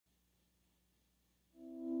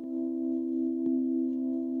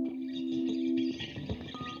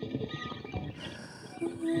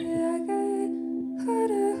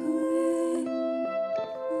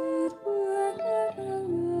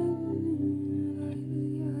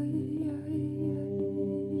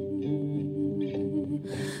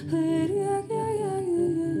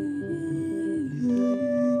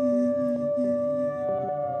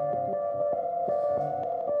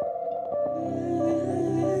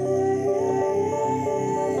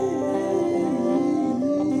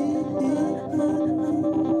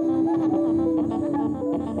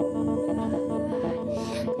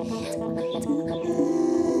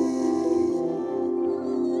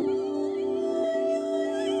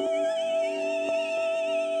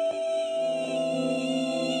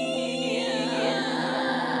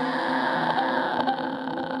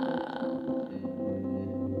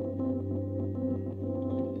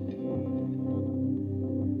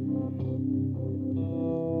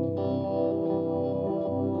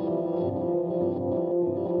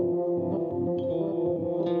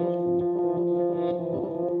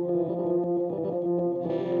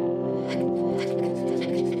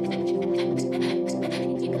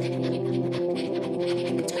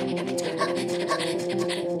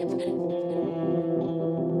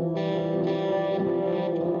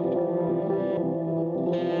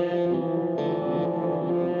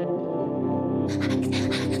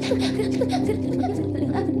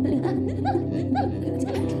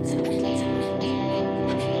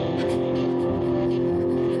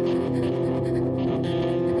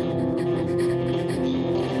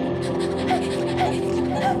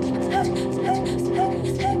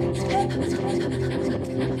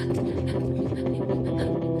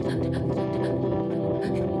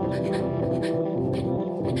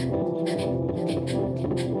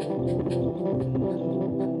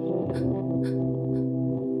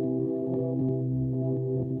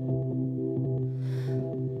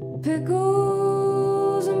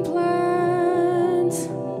Pickles and plants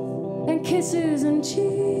and kisses and cheese.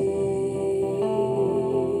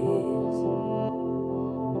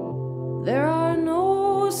 There are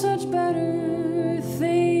no such better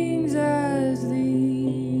things as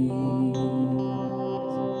these.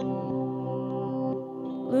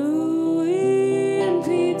 Louis and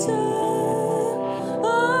pizza,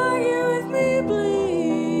 argue with me, please.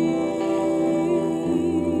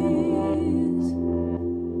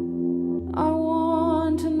 I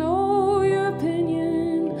want to know your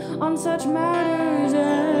opinion on such matters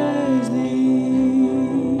as these.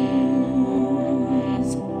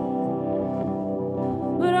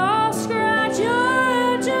 But I'll scratch your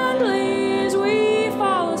head gently as we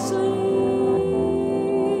fall asleep.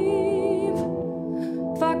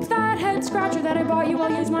 Fuck that head scratcher that I bought you,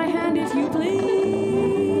 I'll use my hand if you please.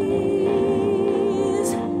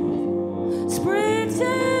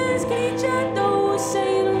 Spritzes, Criceto,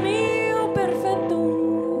 say il mio perfetto.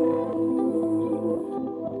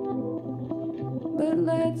 But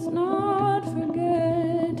let's not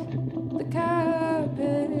forget the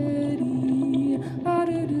carpetti.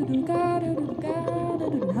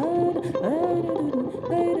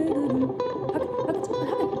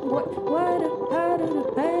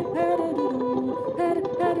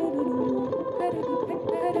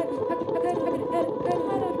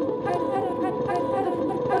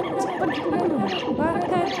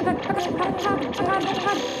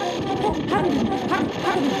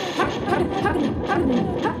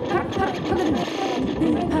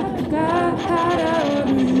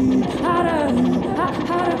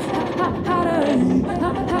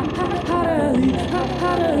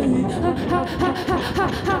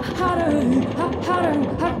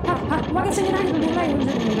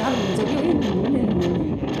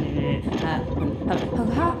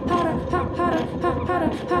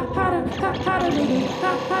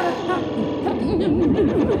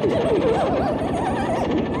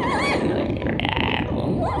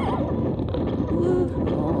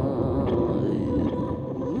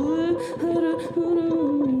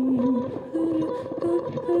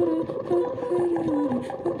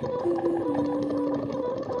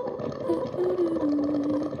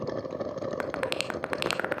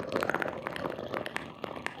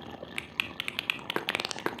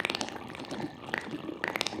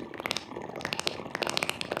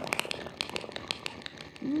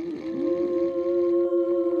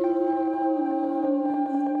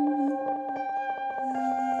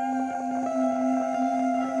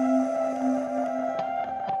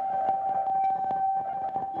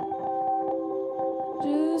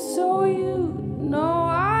 Just so you know,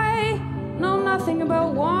 I know nothing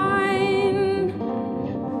about wine.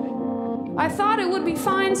 I thought it would be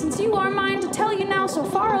fine since you are mine to tell you now so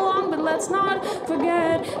far along, but let's not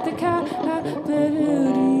forget the capability.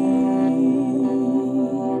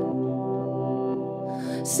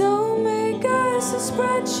 So make us a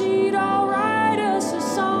spreadsheet, I'll write us a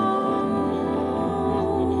song.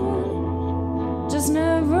 Just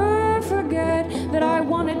never forget that I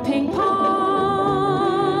wanted ping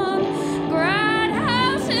pong. Grad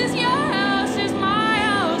house is your house, is my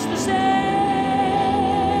house the same.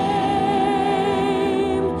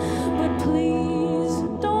 But please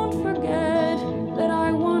don't forget that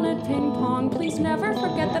I wanted ping pong. Please never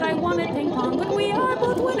forget that I wanted ping pong. But we are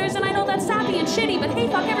both winners, and I know that's sappy and shitty. But hey,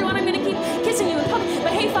 fuck everyone, I'm gonna keep kissing you in public.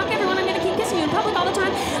 But hey, fuck everyone, I'm gonna keep kissing you in public all the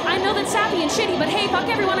time. I know that's sappy and shitty, but hey, fuck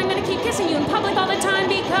everyone, I'm gonna keep kissing you in public all the time.